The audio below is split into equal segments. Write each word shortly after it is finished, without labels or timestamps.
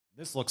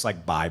This looks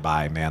like Bye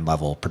Bye Man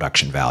level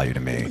production value to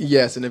me.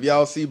 Yes, and if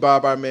y'all see Bye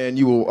Bye Man,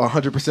 you will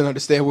 100%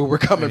 understand where we're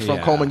coming from.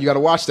 Coleman, you got to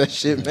watch that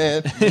shit,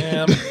 man.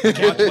 Yeah,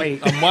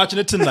 I'm watching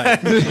it tonight.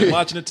 I'm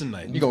watching it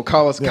tonight. You gonna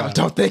call us? Yeah.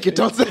 Don't think it.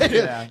 Don't say it.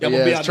 Yeah, I'm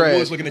gonna be out in the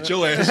woods looking at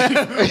your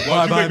ass.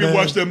 Why'd you make me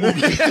watch that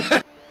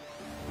movie?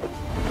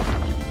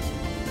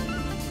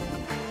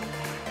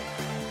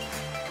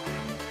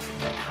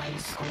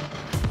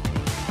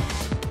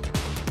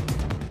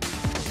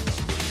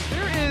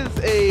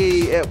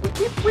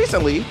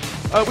 Recently,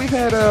 we've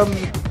had a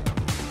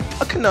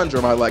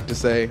conundrum, I like to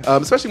say,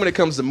 especially when it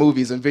comes to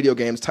movies and video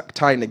games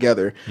tying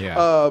together.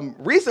 Yeah.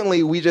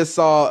 Recently, we just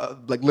saw,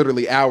 like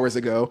literally hours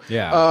ago,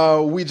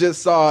 we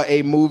just saw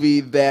a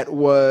movie that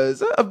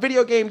was a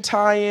video game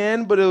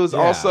tie-in, but it was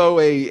also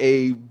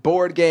a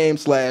board game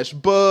 /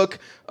 book.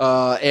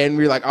 And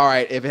we're like, all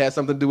right, if it has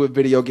something to do with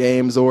video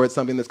games or it's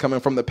something that's coming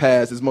from the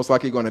past, it's most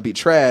likely going to be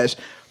trash.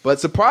 But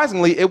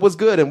surprisingly, it was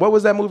good. And what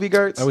was that movie,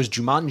 Gertz? That was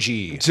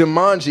Jumanji.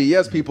 Jumanji,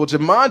 yes, people.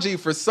 Jumanji,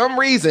 for some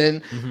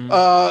reason,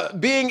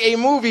 being a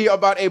movie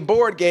about a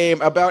board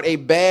game, about a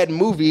bad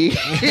movie,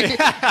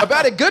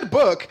 about a good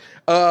book,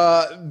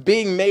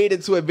 being made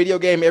into a video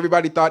game,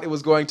 everybody thought it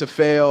was going to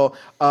fail,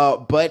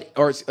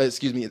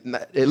 excuse me,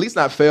 at least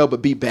not fail,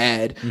 but be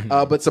bad.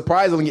 But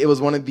surprisingly, it was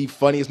one of the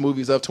funniest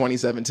movies of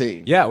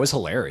 2017. Yeah, it was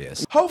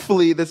hilarious.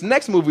 Hopefully, this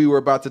next movie we're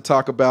about to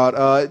talk about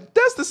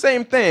does the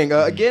same thing.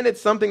 Again,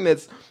 it's something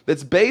that's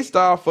based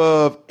off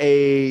of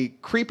a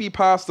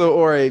creepypasta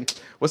or a,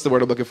 what's the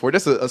word I'm looking for?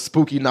 Just a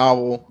spooky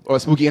novel or a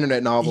spooky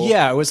internet novel.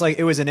 Yeah, it was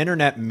an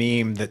internet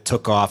meme that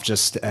took off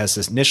just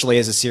initially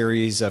as a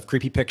series of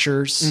creepy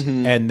pictures,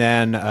 and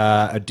then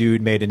a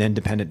dude made an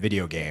independent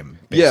video game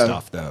based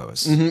off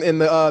those. And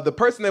the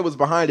person that was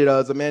behind it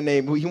is a man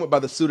named, he went by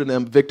the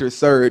pseudonym Victor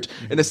Surge.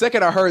 And the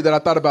second I heard that, I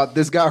thought about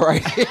this guy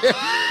right here.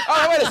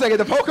 Oh, wait a second,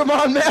 the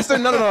Pokemon Master?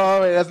 No,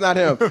 wait, that's not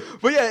him.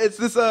 But yeah, it's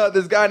this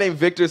guy named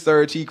Victor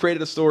Surge. He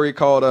created a story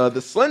called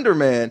The Slender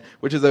Man,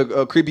 which is a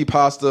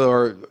creepypasta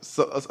or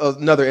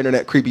another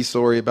internet creepy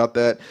story about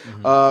that,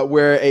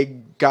 where a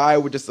guy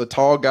with just a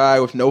tall guy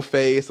with no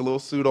face, a little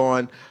suit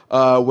on,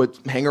 would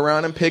hang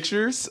around in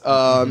pictures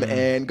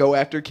and go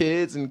after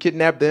kids and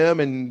kidnap them,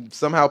 and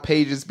somehow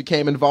pages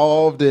became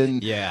involved.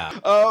 And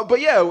but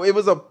yeah, it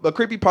was a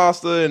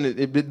creepypasta, and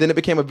then it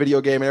became a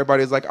video game, and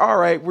everybody was like, all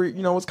right,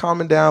 it's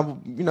calming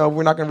down.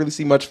 We're not going to really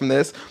see much from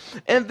this.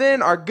 And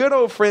then our good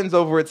old friends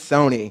over at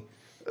Sony,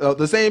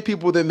 the same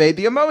people that made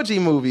the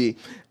Emoji Movie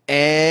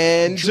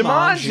and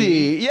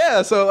Jumanji.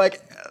 Yeah, so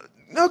like,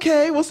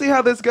 okay, we'll see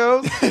how this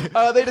goes.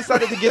 They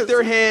decided to get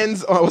their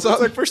hands on. It's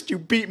like, first you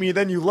beat me,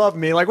 then you love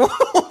me. Like,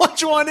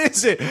 which one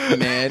is it?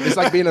 Man, it's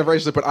like being in a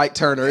relationship with Ike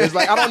Turner. It's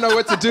like, I don't know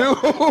what to do.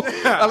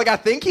 I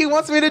think he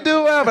wants me to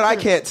do well, but I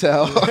can't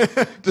tell.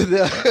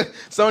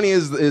 Sony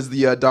is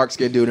the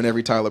dark-skinned dude in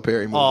every Tyler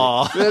Perry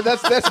movie.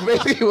 That's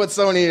basically what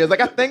Sony is.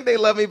 Like, I think they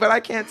love me, but I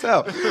can't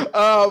tell.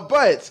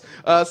 But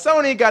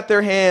Sony got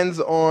their hands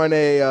on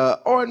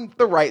on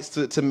the rights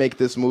to make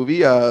this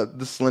movie,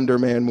 the Slender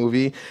Man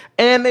movie,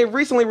 and they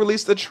recently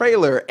released a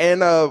trailer.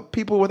 And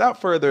people,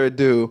 without further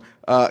ado,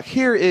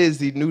 here is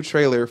the new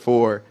trailer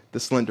for the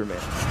Slender Man.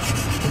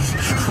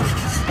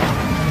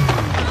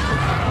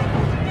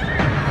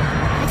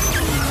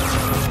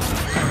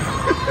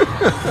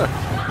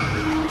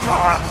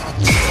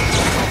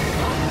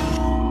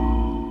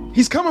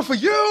 He's coming for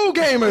you,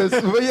 gamers!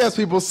 But yes,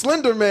 people,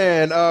 Slender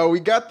Man. We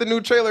got the new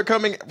trailer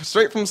coming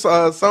straight from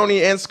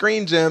Sony and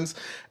Screen Gems,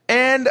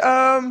 and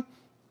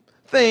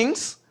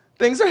things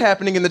are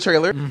happening in the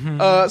trailer.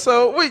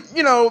 So we,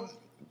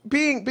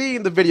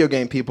 being the video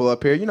game people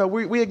up here,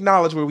 we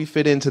acknowledge where we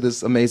fit into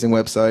this amazing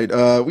website.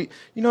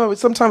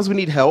 Sometimes we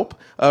need help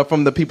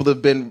from the people that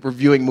have been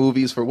reviewing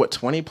movies for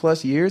 20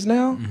 plus years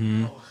now.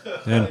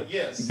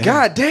 Yes.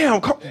 God damn.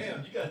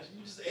 Damn, you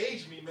just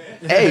aged me, man.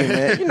 Hey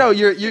man,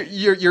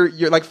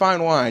 you're like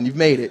fine wine. You've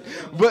made it.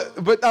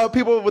 But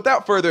people,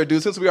 without further ado,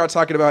 since we are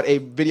talking about a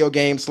video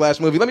game /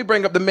 movie, let me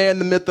bring up the man,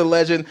 the myth, the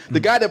legend, the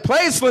guy that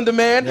plays Slender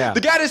Man,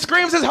 the guy that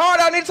screams his heart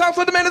out anytime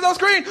Slender Man is on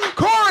screen,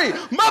 Corey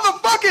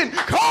motherfucking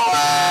Coleman.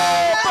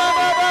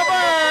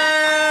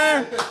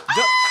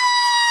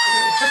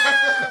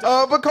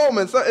 But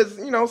Coleman, so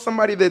it's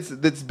somebody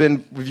that's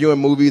been reviewing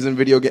movies and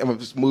video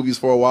games movies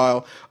for a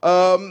while.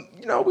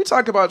 We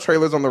talk about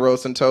trailers on the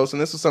Roast and Toast,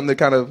 and this was something that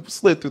kind of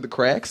slid through the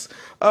cracks.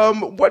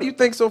 What do you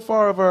think so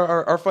far of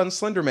our fun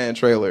Slender Man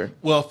trailer?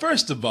 Well,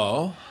 first of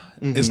all,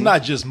 it's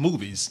not just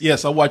movies.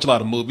 Yes, I watch a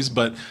lot of movies,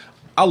 but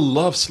I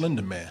love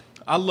Slender Man.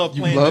 I love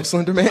playing. You love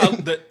Slender Man?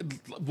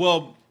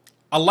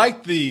 I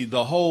like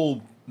the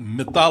whole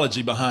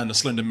mythology behind the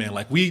Slender Man.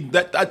 Like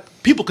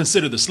people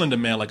consider the Slender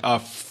Man like our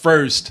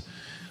first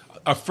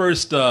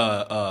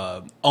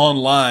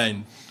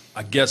online,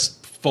 I guess,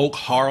 folk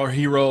horror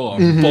hero or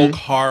folk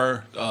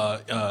horror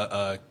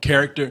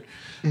character.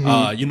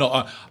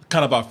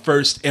 Kind of our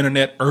first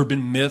internet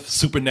urban myth,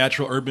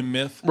 supernatural urban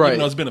myth. Right.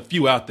 There's been a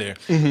few out there,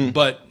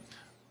 but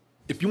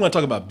if you want to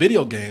talk about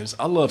video games,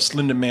 I love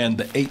Slender Man: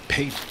 The 8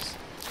 Pages.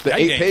 The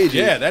 8 pages.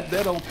 Yeah,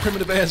 that old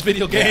primitive ass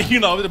video game, you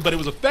know, but it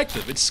was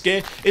effective.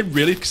 It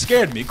really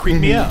scared me. It creeped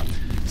me out.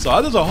 So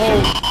there's a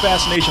whole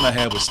fascination I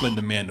had with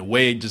Slender Man, the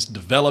way it just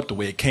developed, the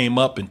way it came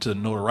up into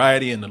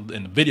notoriety, and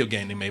the video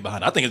game they made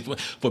behind it. I think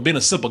it's, for being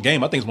a simple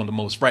game, I think it's one of the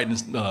most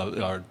frightening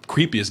or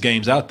creepiest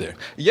games out there.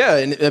 Yeah,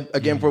 and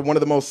again, for one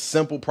of the most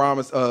simple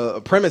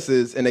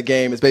premises in a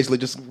game is basically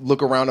just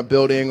look around a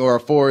building or a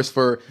forest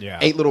for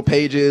 8 little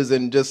pages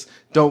and just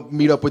don't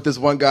meet up with this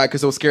one guy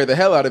because he'll scare the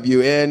hell out of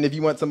you. And if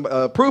you want some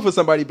proof of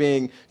somebody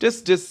being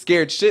just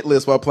scared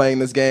shitless while playing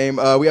this game,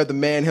 we have the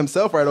man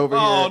himself right over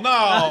here. Oh,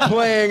 no.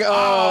 Playing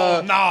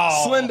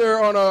Slender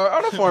on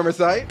a former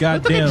site.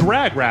 God Look damn. at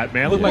Drag Rat,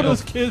 man. Look like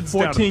those kids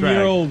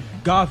 14-year-old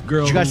goth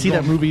girl. Did you guys see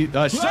that movie?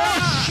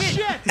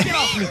 Shit! Get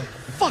off me!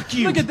 Fuck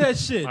you. Look at that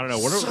shit. I don't know.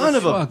 What Son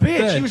of a Fuck bitch.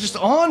 that. He was just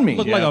on me.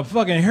 Look like a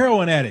fucking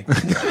heroin addict.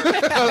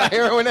 A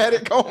heroin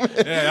addict, Coleman.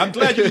 Yeah, I'm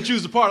glad you could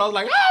choose the part. I was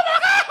like, oh my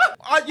God.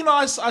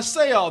 I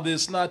say all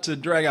this not to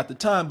drag out the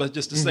time, but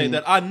just to say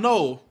that I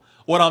know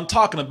what I'm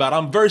talking about.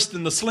 I'm versed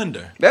in the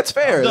Slender. That's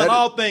fair. I've done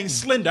all things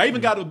Slender. I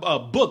even got a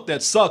book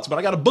that sucks, but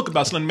I got a book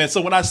about Slender Man.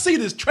 So when I see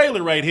this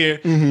trailer right here,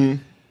 a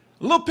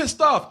little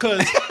pissed off because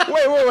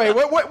Wait.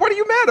 What are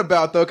you mad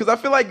about, though? Because I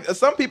feel like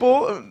some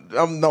people,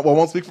 I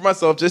won't speak for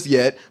myself just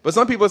yet, but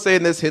some people are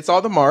saying this hits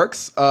all the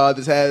marks.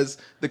 This has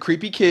the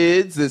creepy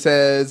kids. This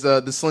has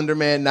the Slender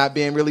Man not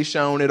being really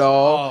shown at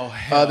all. Oh,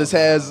 hell this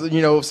has,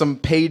 some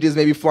pages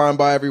maybe flying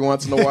by every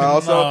once in a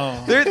while.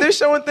 So they're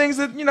showing things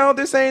that,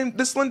 they're saying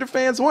the Slender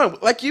fans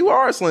want. Like you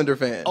are a Slender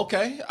fan.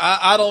 okay,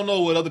 I don't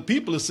know what other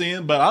people are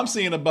seeing, but I'm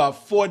seeing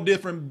about 4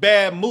 different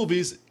bad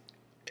movies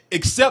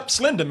except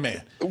Slender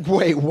Man.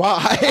 Wait, why?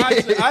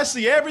 I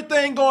see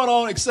everything going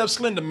on except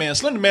Slender Man.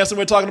 Slender Man, so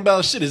we're talking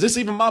about shit. Is this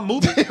even my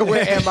movie?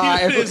 Where am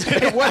I?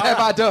 What have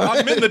I done?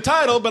 I'm in the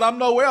title, but I'm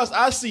nowhere else.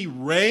 I see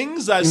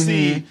rings. I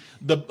see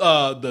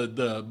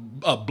the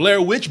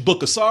Blair Witch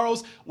Book of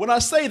Sorrows. When I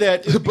say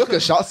that, The Book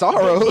of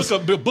Sorrows.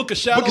 Book of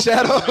Shadows. Book of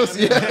Shadows,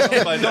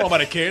 yeah. Like,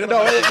 nobody cared.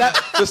 No,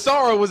 the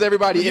sorrow was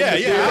everybody in the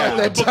theater I at wrote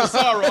that the Book of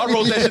time. Sorrow. I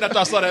wrote that shit after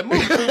I saw that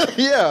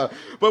movie. Yeah,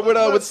 but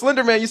with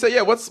Slender Man, you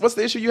say, what's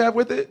the issue you have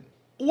with it?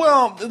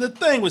 Well, the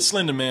thing with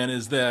Slender Man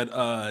is that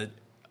I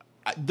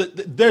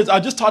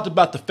just talked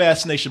about the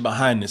fascination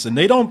behind this, and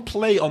they don't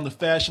play on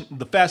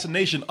the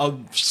fascination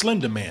of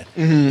Slender Man.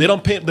 They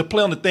don't they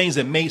play on the things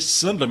that made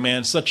Slender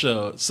Man such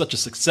a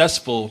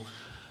successful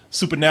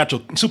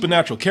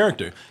supernatural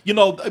character.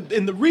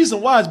 And the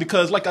reason why is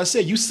because, like I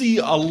said, you see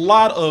a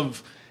lot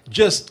of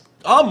just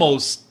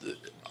almost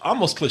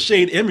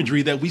cliched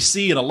imagery that we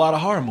see in a lot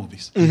of horror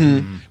movies.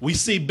 We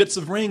see bits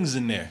of rings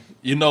in there,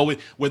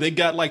 where they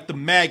got like the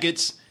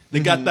maggots, they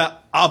got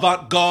that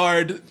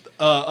avant-garde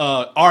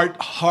art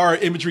horror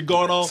imagery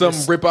going on. Some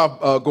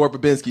rip-off Gore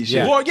Verbinski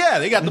shit. Well, yeah,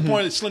 they got the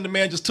point that Slender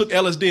Man just took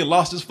LSD and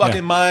lost his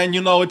fucking mind.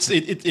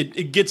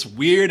 It gets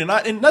weird, and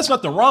that's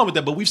nothing wrong with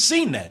that. But we've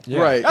seen that,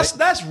 Right?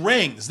 That's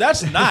rings.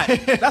 That's not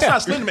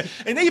Slender Man.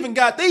 And they even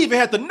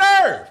had the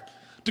nerve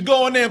to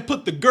go in there and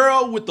put the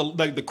girl with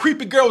the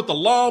creepy girl with the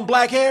long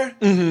black hair,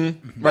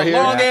 Right here,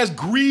 long ass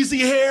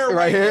greasy hair,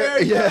 Right here,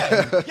 there.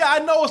 yeah. Yeah, I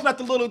know it's not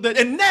the little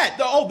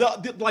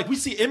like we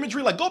see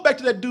imagery. Like, go back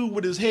to that dude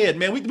with his head,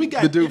 man. We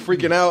got The dude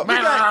freaking out. We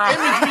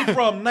got imagery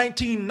from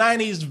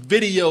 1990s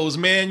videos,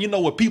 man.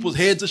 Where people's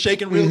heads are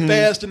shaking real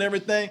fast and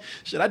everything.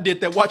 Shit, I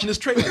did that watching this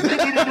trailer.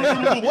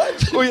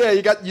 What? Well,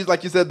 yeah,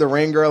 like you said, the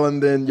ring girl,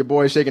 and then your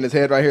boy shaking his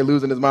head right here,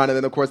 losing his mind, and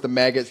then of course the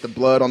maggots, the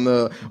blood on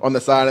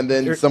the side, and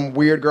then some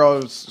weird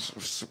girl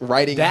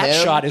writing That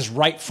him. shot is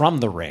right from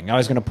the ring. I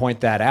was going to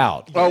point that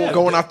out. Oh,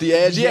 going off the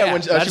edge. Yeah,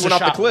 when that she is went a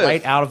off the shot cliff.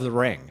 right out of the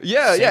ring.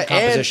 Yeah, Same yeah,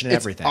 composition and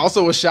and everything. It's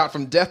also a shot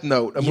from Death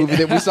Note, a movie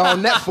that we saw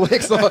on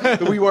Netflix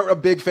that we weren't a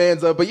big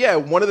fans of. But yeah,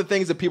 one of the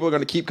things that people are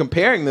going to keep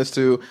comparing this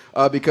to,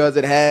 because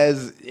it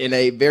has in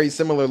a very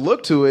similar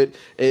look to it,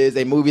 is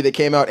a movie that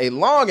came out a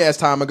long ass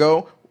time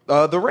ago,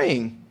 The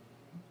Ring.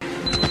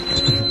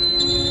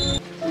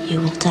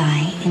 You will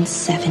die in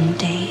 7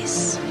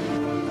 days.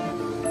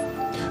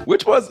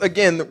 Which was,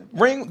 again,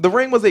 The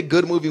Ring was a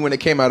good movie when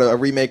it came out, a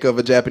remake of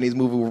a Japanese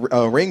movie,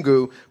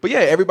 Ringu. But yeah,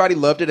 everybody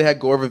loved it. It had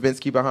Gore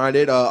Verbinski behind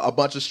it, a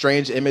bunch of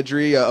strange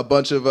imagery, a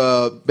bunch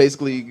of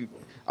basically,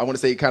 I want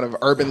to say, kind of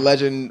urban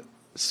legend,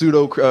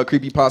 pseudo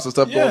creepypasta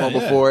stuff going on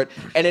before it.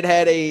 And it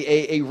had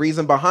a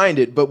reason behind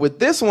it. But with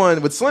this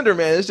one, with Slender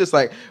Man, it's just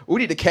like, we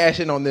need to cash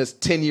in on this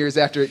 10 years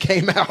after it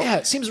came out. Yeah,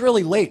 it seems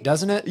really late,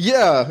 doesn't it?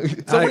 Yeah.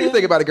 So what do you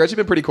think about it, Gert? You've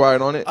been pretty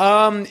quiet on it.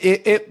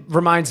 It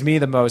reminds me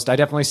the most. I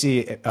definitely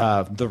see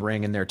the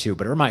ring in there too,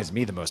 but it reminds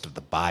me the most of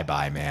the Bye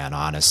Bye Man,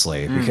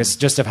 honestly, because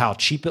just of how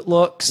cheap it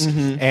looks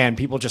and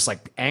people just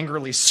like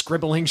angrily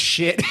scribbling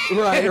shit.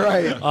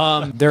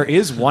 Right. There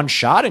is one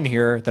shot in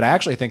here that I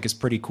actually think is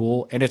pretty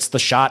cool, and it's the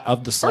shot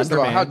of the First Slender of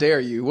all, Man. how dare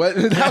you?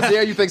 How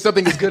dare you think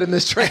something is good in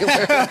this trailer?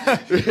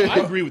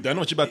 I agree with that. I know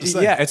what you're about to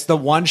say. Yeah, it's the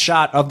one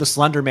shot of the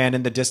Slender Man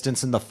in the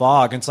distance in the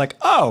fog. And it's like,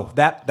 oh,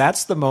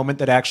 that's the moment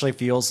that actually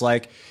feels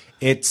like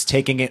it's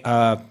taking it.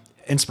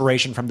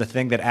 inspiration from the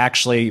thing that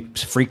actually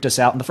freaked us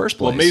out in the first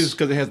place. Well, maybe it's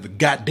because it has the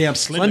goddamn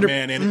Slender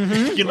Man in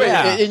it. You know?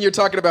 Yeah. And you're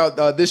talking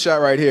about this shot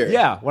right here.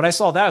 Yeah, when I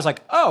saw that, I was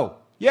like, oh,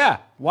 yeah,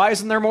 why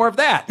isn't there more of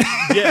that?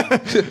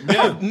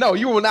 Yeah. No,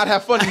 you will not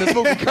have fun in this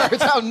movie,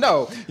 Kurt. Hell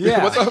no.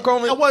 Yeah. What's up,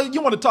 Coleman? Well,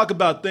 you want to talk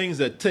about things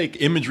that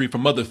take imagery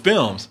from other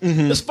films.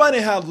 It's funny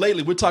how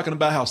lately we're talking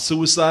about how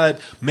suicide,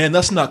 man,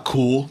 that's not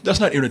cool. That's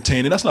not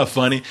entertaining. That's not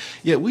funny.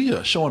 Yet we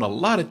are showing a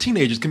lot of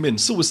teenagers committing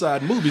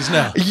suicide movies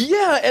now.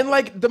 Yeah, and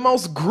like the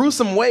most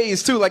gruesome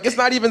ways too. Like it's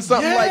not even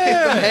something like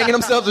it's them hanging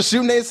themselves or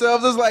shooting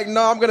themselves. It's like,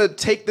 no, I'm gonna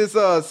take this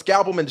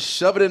scalpel and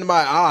shove it into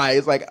my eye.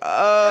 It's like,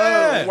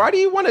 why do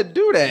you want to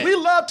do that? We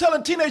love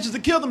telling teenagers to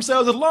kill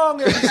themselves as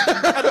long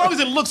as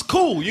it looks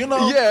cool, you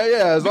know?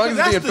 Yeah, as long as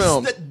it's being Because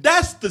filmed.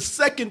 that's the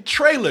second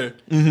trailer.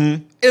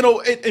 You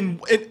know,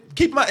 and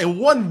keep in mind, in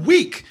 1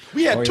 week,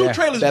 we had two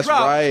trailers That's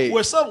drop right.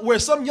 where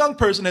some young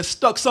person has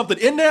stuck something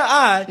in their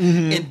eye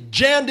and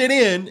jammed it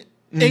in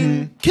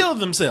and killed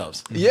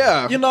themselves.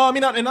 Yeah. You know, I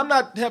mean, and I'm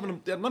not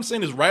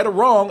saying it's right or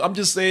wrong. I'm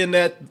just saying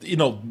that, you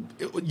know,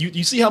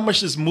 you see how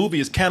much this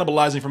movie is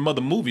cannibalizing from other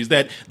movies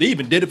that they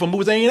even did it for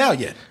movies that ain't out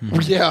yet.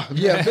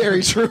 Yeah,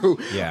 very true.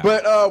 Yeah.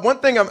 But one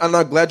thing I'm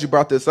not glad you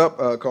brought this up,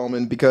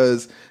 Coleman,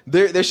 because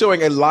they're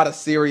showing a lot of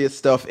serious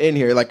stuff in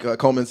here. Like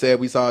Coleman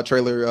said, we saw a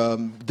trailer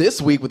this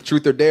week with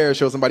Truth or Dare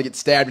show somebody get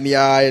stabbed in the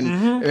eye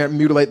and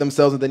mutilate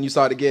themselves, and then you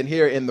saw it again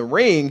here in The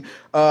Ring.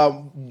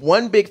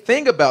 One big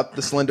thing about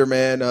the Slender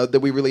Man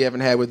that we really haven't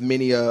had with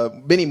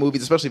many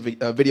movies, especially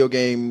video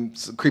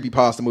games,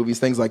 creepypasta movies,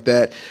 things like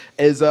that,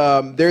 is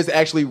there's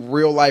actually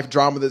real life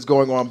drama that's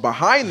going on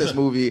behind this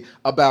movie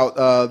about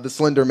the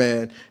Slender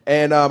Man.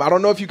 And I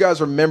don't know if you guys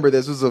remember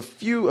this. This was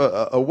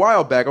a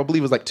while back. I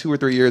believe it was like 2 or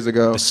 3 years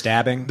ago. The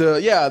stabbing?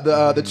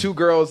 The two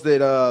girls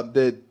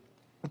that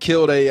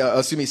killed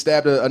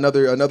stabbed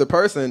another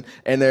person,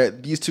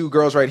 and these two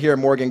girls right here,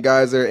 Morgan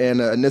Geyser and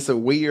Anissa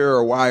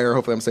Wire,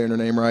 hopefully I'm saying her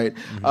name right.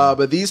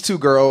 But these two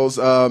girls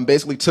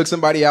basically took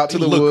somebody out to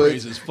the look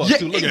woods. crazy as fuck, yeah,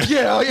 too. Look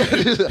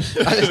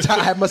at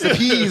I must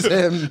appease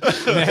him.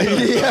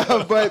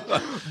 Yeah,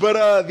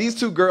 but these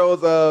two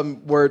girls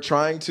were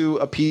trying to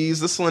appease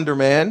the Slender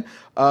Man,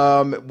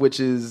 which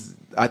is,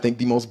 I think,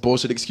 the most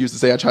bullshit excuse to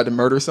say I tried to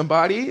murder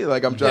somebody.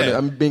 Like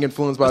I'm being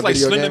influenced by It's like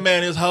video Slender game.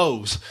 Man is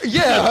hoes.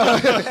 Yeah,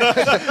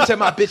 tell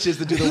my bitches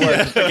to do the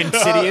work.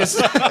 Insidious.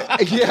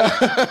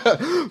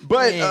 Yeah,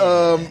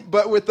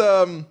 but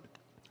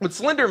with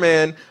Slender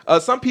Man,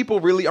 some people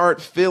really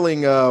aren't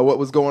feeling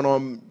what's going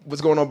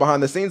on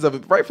behind the scenes of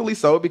it. Rightfully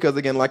so, because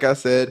again, like I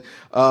said,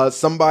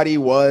 somebody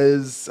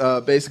was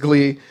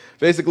basically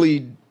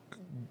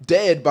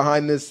dead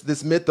behind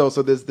this mythos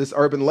or this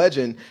urban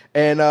legend.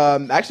 And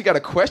I actually got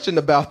a question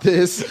about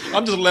this.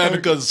 I'm just laughing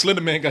because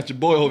Slender Man got your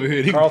boy over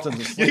here.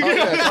 Carlton's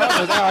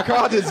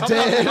Carlton's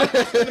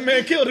dead. Slender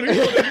Man killed him.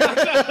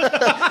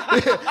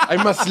 I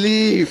must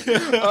leave.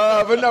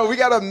 But no, we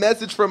got a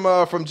message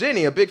from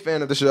Jenny, a big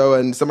fan of the show,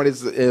 and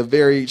somebody's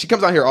she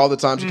comes out here all the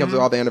time. She comes to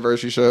all the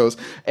anniversary shows,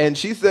 and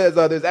she says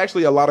there's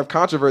actually a lot of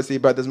controversy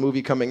about this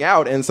movie coming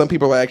out, and some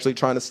people are actually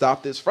trying to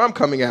stop this from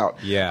coming out.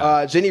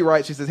 Yeah. Jenny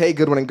writes, she says, "Hey,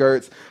 Goodwin and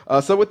Gertz.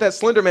 So with that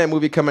Slender Man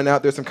movie coming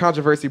out, there's some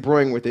controversy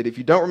brewing with it. If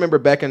you don't remember,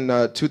 back in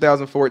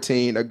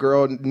 2014, a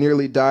girl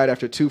nearly died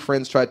after two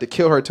friends tried to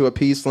kill her to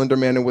appease Slender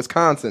Man in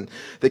Wisconsin.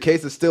 The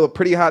case is still a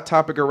pretty hot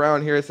topic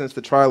around here since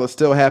the trial is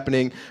still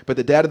happening, but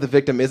the dad of the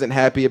victim isn't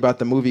happy about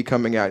the movie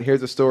coming out.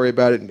 Here's a story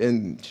about it,"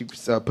 and she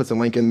puts a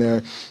link in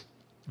there.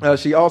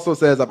 She also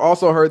says, "I've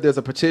also heard there's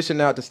a petition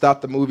out to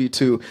stop the movie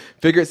too.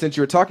 Figured since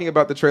you were talking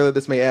about the trailer,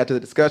 this may add to the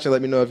discussion.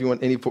 Let me know if you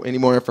want any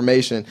more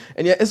information."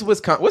 And yeah, it's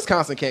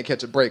Wisconsin can't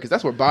catch a break, because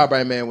that's where Bye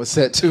Bye Man was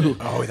set too.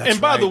 Oh, that's And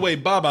by the right. way,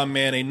 Baba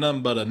Man ain't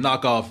nothing but a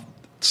knockoff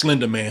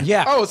Slender Man.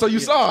 Yeah. Oh, so you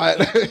saw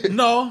it?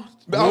 No.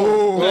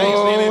 Oh, I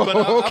ain't seen it,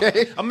 but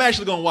okay. I'm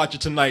actually gonna watch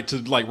it tonight to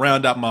like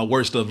round out my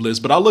worst of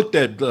list. But I looked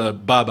at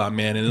Baba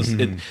Man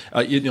and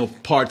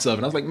parts of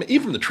it. I was like, man,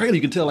 even from the trailer,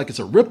 you can tell like it's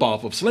a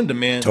ripoff of Slender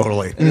Man.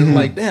 Totally. And it's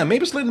like, damn,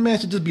 maybe Slender Man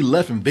should just be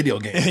left in video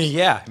games.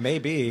 Yeah,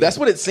 maybe. That's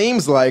what it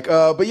seems like.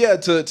 But yeah,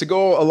 to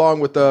go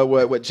along with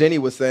what Jenny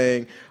was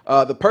saying,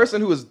 the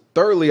person who was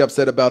thoroughly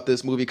upset about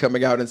this movie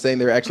coming out and saying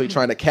they're actually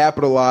trying to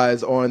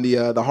capitalize on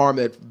the harm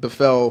that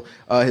befell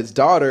his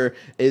daughter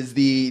is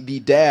the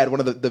dad, one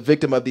of the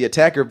victim of the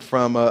attacker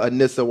from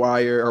Anissa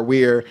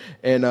Weir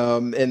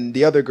and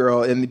the other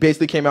girl. And he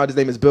basically came out, his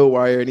name is Bill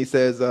Weir, and he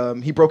says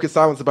he broke his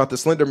silence about the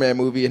Slender Man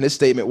movie, and his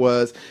statement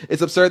was,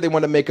 "It's absurd they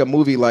want to make a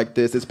movie like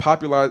this. It's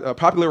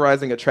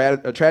popularizing a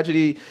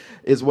tragedy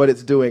is what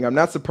it's doing. I'm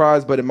not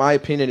surprised, but in my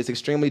opinion, it's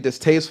extremely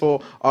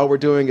distasteful. All we're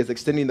doing is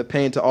extending the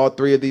pain to all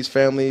three of these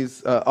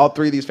families. All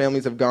three of these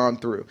families have gone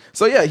through."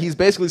 So yeah, he's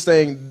basically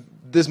saying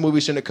this movie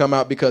shouldn't come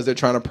out because they're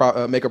trying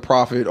to make a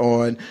profit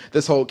on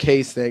this whole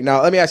case thing.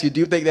 Now, let me ask you, do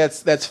you think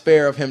that's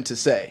fair of him to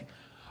say?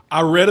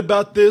 I read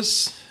about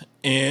this,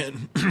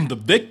 and the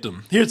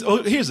victim. Here's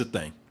the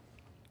thing.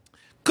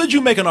 Could you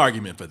make an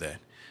argument for that?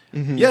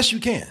 Mm-hmm. Yes, you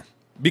can,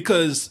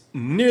 because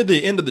near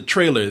the end of the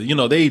trailer,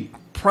 they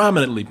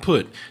prominently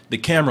put the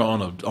camera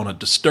on a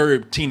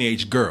disturbed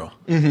teenage girl,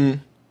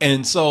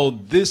 and so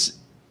this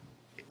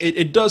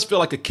it does feel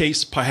like a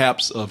case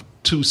perhaps of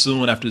too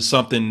soon after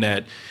something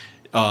that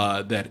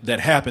that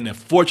happened and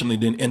fortunately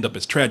didn't end up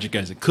as tragic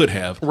as it could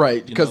have.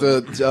 Right, because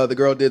the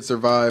girl did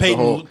survive.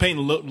 Peyton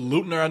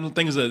Leutner, I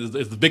think is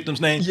the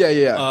victim's name.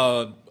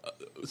 Yeah.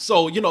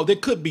 So, there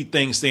could be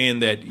things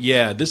saying that,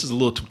 yeah, this is a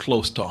little too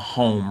close to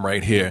home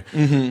right here.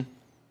 Mm-hmm.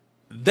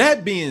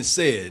 That being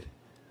said,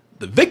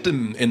 the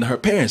victim and her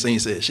parents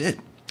ain't said shit.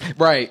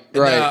 Right.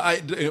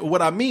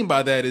 What I mean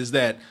by that is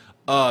that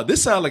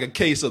this sounds like a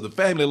case of the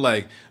family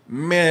like,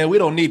 man, we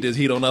don't need this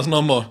heat on us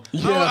no more.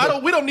 Yeah.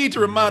 We don't need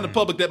to remind the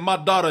public that my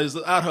daughter is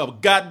out of her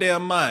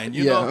goddamn mind.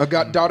 You know? I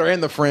got daughter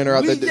and the friend are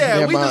out there.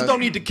 Yeah, we just don't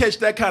need to catch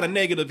that kind of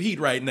negative heat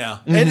right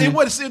now.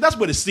 Mm-hmm. And that's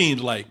what it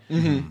seems like.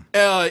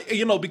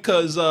 Mm-hmm.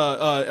 Because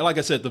like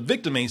I said, the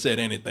victim ain't said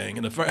anything,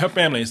 and her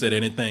family ain't said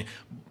anything.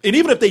 And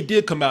even if they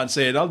did come out and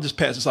say it, I'll just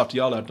pass this off to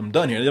y'all after I'm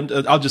done here.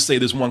 I'll just say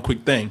this one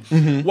quick thing.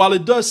 Mm-hmm. While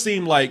it does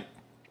seem like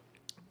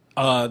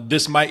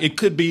it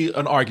could be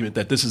an argument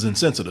that this is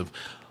insensitive.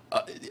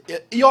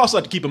 You also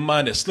have to keep in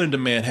mind that Slender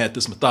Man had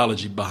this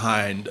mythology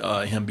behind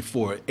him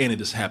before any of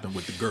this happened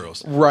with the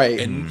girls. Right.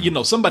 And,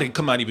 somebody could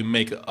come out and even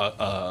make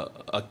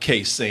a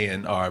case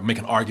saying, or make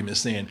an argument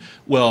saying,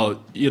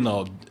 well,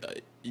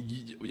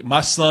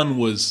 my son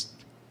was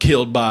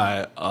killed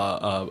by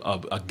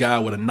a guy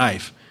with a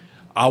knife.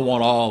 I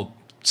want all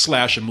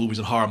slasher movies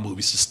and horror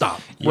movies to stop.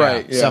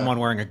 Right. Yeah. Someone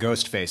wearing a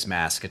ghost face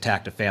mask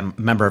attacked a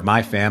member of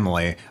my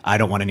family. I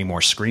don't want any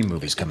more Scream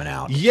movies coming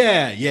out.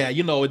 Yeah.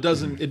 It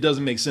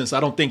doesn't make sense. I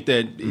don't think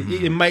that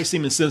it might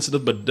seem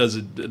insensitive, but does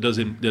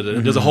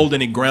it hold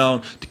any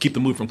ground to keep the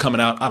movie from coming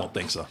out? I don't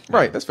think so.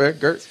 Right. That's fair.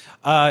 Gertz?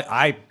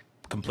 I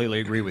completely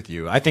agree with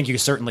you. I think you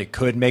certainly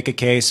could make a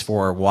case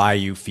for why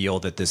you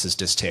feel that this is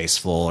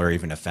distasteful or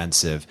even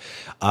offensive.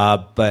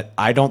 But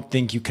I don't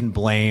think you can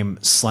blame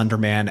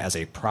Slenderman as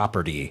a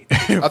property.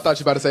 I thought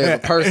you were about to say as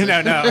a person.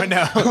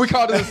 No. We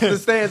called it the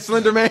stand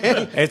Slender Man.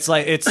 It's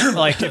like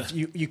if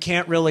you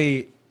can't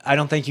really. I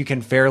don't think you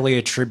can fairly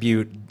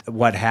attribute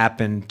what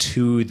happened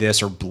to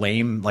this or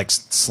blame like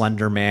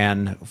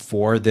Slenderman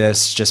for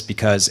this just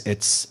because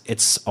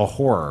it's a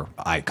horror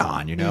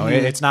icon,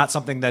 Mm-hmm. It's not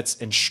something that's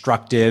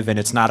instructive and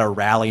it's not a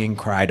rallying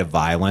cry to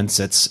violence.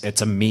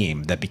 It's a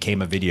meme that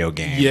became a video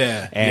game.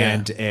 Yeah.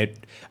 And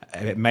it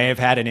may have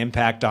had an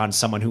impact on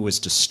someone who was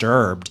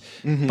disturbed,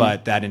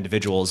 but that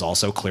individual is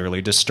also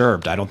clearly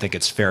disturbed. I don't think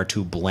it's fair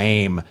to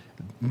blame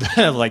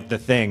like the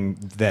thing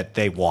that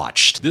they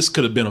watched. This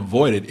could have been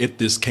avoided if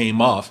this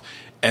came off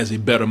as a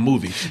better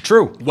movie.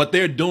 True. What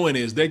they're doing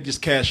is they're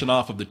just cashing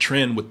off of the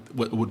trend with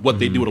what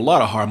they do with a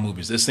lot of horror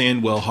movies. They're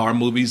saying, well, horror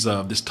movies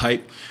of this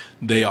type,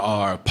 they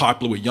are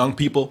popular with young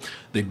people.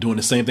 They're doing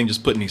the same thing,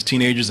 just putting these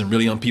teenagers and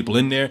really young people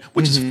in there,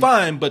 which is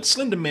fine. But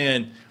Slender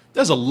Man,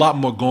 there's a lot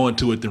more going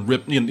to it than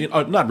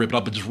not ripping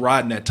up, but just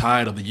riding that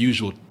tide of the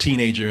usual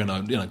teenager in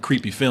a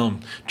creepy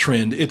film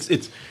trend.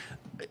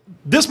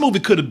 This movie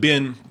could have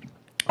been,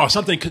 or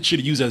something should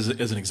have used as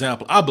an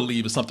example, I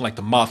believe, is something like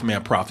the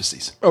Mothman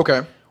Prophecies.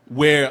 Okay.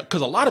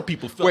 Because a lot of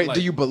people felt Wait,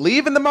 do you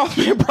believe in the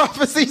Mothman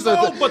Prophecies or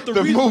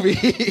the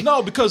movie?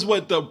 No, because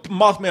what the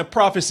Mothman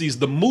Prophecies,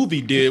 the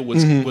movie did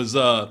was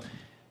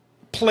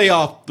play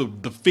off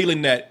the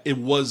feeling that it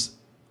was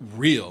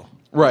real.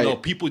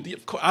 Right. People.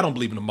 I don't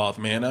believe in the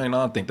Mothman. I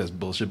don't think that's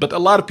bullshit. But a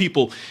lot of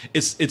people,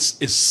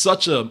 it's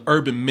such an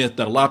urban myth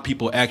that a lot of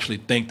people actually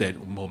think that,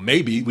 well,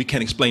 maybe we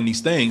can't explain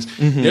these things.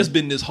 There's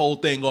been this whole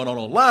thing going on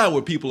online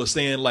where people are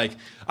saying, like,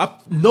 I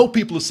know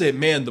people have said,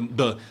 man,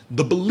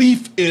 the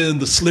belief in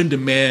the Slender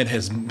Man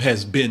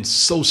has been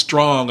so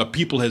strong, or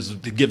people has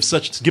given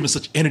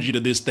such energy to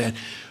this that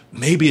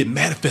maybe it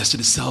manifested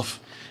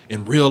itself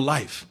in real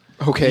life.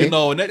 Okay. And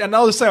I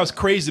know this sounds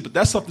crazy, but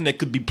that's something that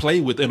could be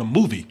played with in a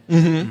movie.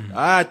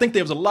 I think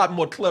there was a lot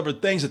more clever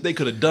things that they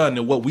could have done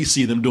than what we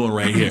see them doing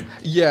right here.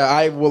 Yeah,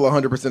 I will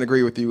 100%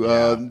 agree with you.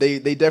 They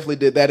definitely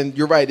did that, and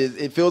you're right.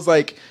 It feels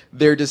like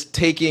they're just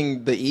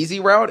taking the easy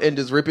route and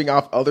just ripping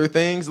off other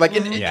things. Like,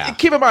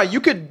 keep in mind,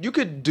 you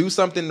could do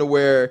something to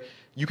where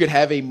you could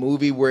have a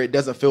movie where it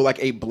doesn't feel like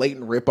a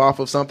blatant ripoff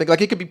of something. Like,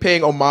 it could be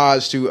paying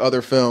homage to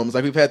other films.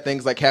 Like, we've had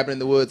things like Cabin in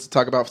the Woods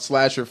talk about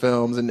slasher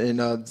films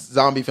and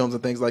zombie films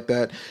and things like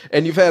that.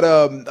 And you've had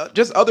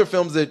just other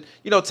films that,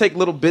 take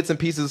little bits and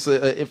pieces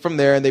from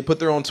there and they put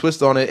their own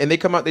twist on it, and they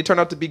turn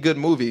out to be good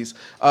movies.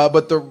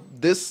 But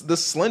this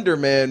Slender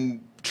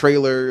Man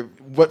trailer,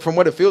 from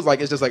what it feels like,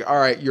 it's just like, all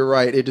right, you're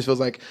right. It just feels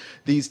like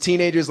these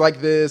teenagers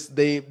like this,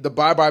 the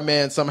Bye Bye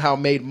Man somehow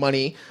made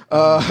money,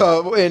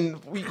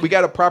 and we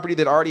got a property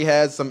that already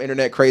has some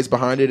internet craze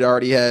behind it. It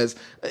already has,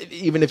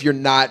 even if you're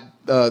not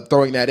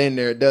throwing that in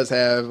there, it does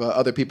have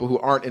other people who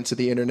aren't into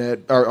the internet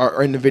or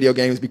are into video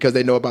games because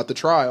they know about the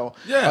trial.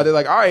 Yeah. They're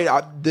like, all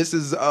right, this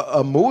is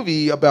a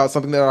movie about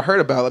something that I heard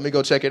about. Let me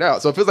go check it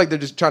out. So it feels like they're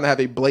just trying to have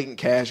a blatant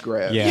cash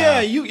grab. Yeah.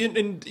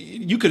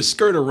 You could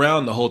skirt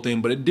around the whole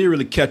thing, but it did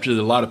really capture a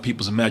lot of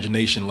people's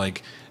imagination.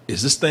 Like,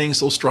 is this thing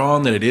so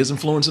strong that it is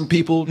influencing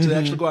people to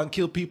actually go out and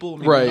kill people? I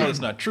mean, Right. I know it's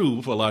not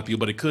true for a lot of people,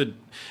 but it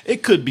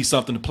could be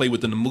something to play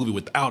with in the movie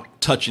without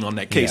touching on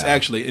that case,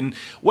 actually. And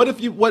what if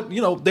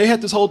they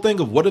had this whole thing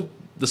of what if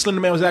the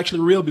Slender Man was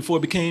actually real before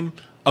it became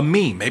a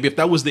meme. Maybe if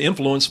that was the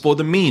influence for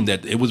the meme,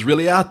 that it was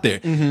really out there.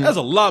 There's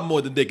a lot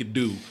more that they could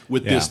do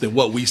with this than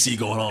what we see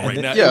going on right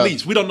now. At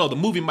least we don't know. The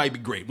movie might be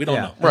great. We don't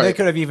know. Right. They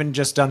could have even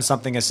just done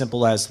something as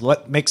simple as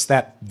what makes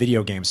that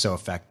video game so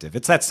effective.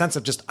 It's that sense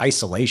of just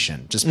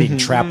isolation, just being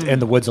trapped in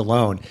the woods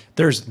alone.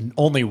 There's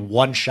only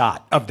one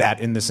shot of that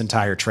in this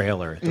entire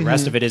trailer. The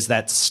rest of it is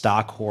that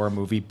stock horror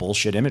movie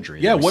bullshit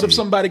imagery. Yeah, what if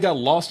somebody got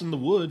lost in the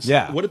woods?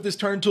 Yeah. What if this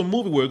turned into a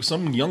movie where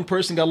some young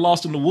person got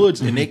lost in the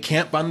woods and they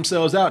can't find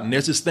themselves out, and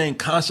there's this thing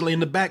constantly in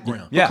the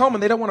background? Yeah,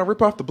 Coleman, they don't want to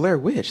rip off the Blair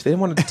Witch. They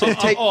want to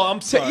take.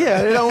 I'm sorry.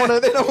 Yeah, they don't want to.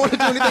 They don't want to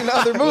do anything to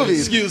other movies.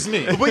 Excuse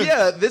me. But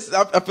yeah,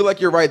 I feel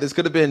like you're right. This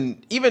could have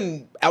been,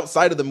 even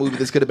outside of the movie,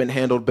 this could have been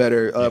handled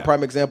better.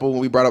 Prime example, when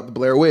we brought up the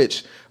Blair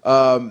Witch,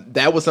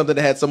 that was something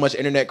that had so much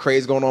internet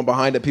craze going on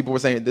behind it. People were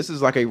saying this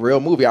is like a real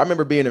movie. I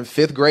remember being in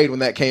 5th grade when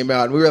that came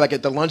out, and we were like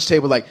at the lunch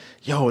table, like,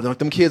 "Yo,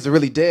 them kids are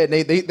really dead."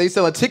 And they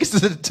selling tickets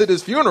to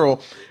this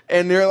funeral,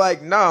 and they're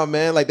like, "Nah,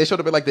 man." Like they showed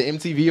up at like the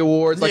MTV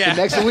Awards like the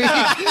next week.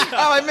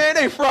 I'm like, man,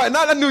 they fraud.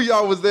 I knew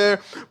y'all was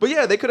there, but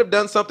yeah, they could have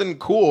done something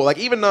cool. Like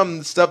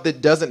even stuff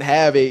that doesn't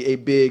have a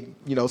big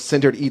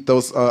centered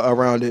ethos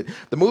around it.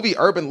 The movie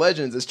Urban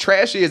Legends, as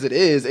trashy as it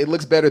is, it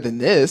looks better than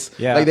this.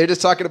 Yeah. Like they're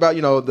just talking about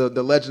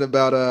the legend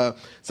about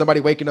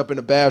somebody waking up in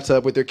a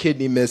bathtub with their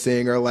kidney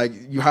missing, or like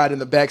you hide in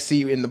the back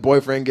seat and the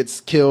boyfriend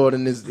gets killed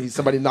and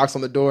somebody knocks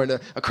on the door and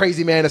a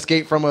crazy man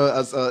escaped from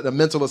a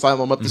mental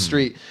asylum up the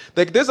street.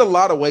 Like there's a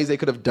lot of ways they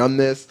could have done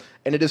this,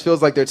 and it just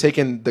feels like they're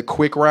taking the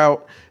quick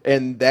route,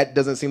 and that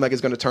doesn't seem like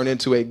it's going to turn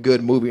into a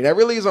good movie. And that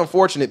really is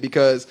unfortunate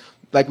because,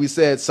 like we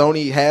said,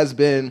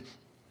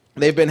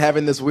 they've been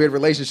having this weird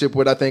relationship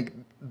with, I think,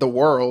 the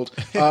world,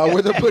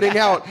 where they're putting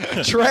out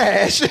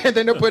trash and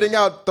then they're putting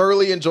out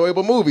thoroughly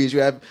enjoyable movies. You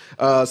have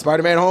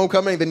Spider-Man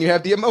Homecoming, then you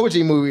have the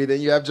Emoji Movie,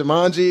 then you have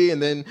Jumanji,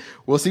 and then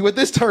we'll see what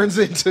this turns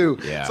into.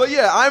 Yeah. So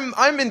yeah,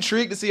 I'm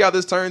intrigued to see how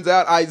this turns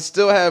out. I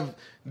still have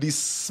the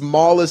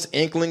smallest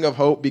inkling of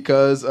hope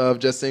because of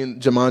just seeing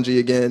Jumanji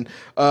again.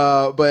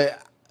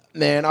 But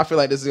man, I feel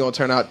like this is gonna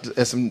turn out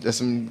as some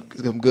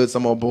good,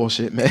 some old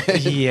bullshit, man.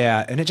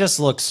 Yeah, and it just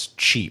looks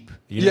cheap.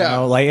 You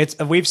know, like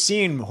we've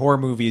seen horror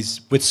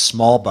movies with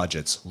small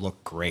budgets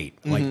look great.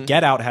 Like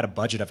Get Out had a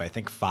budget of I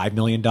think $5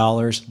 million.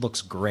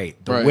 Looks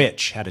great. The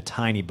Witch had a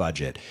tiny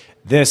budget.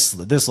 This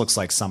looks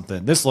like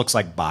something. This looks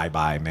like Bye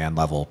Bye Man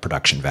level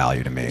production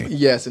value to me.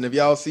 Yes, and if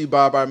y'all see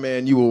Bye Bye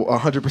Man, you will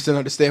 100%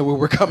 understand where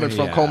we're coming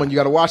from, Coleman. You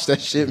got to watch that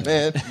shit,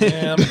 man.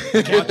 Yeah,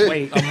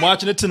 I'm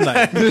watching it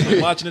tonight.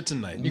 I'm watching it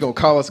tonight. You gonna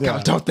call us?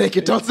 God, don't think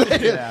it. Don't say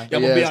it. Yeah, I'm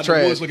gonna be out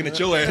in the woods looking at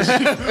your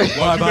ass.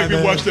 Why'd you make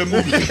me watch that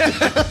movie?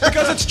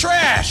 Because it's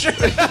trash. You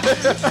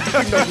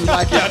know you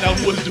like it. Yeah,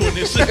 I was doing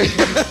this.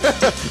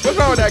 What's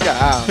wrong with that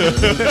guy?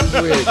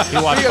 He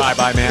watched Bye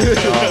Bye Man.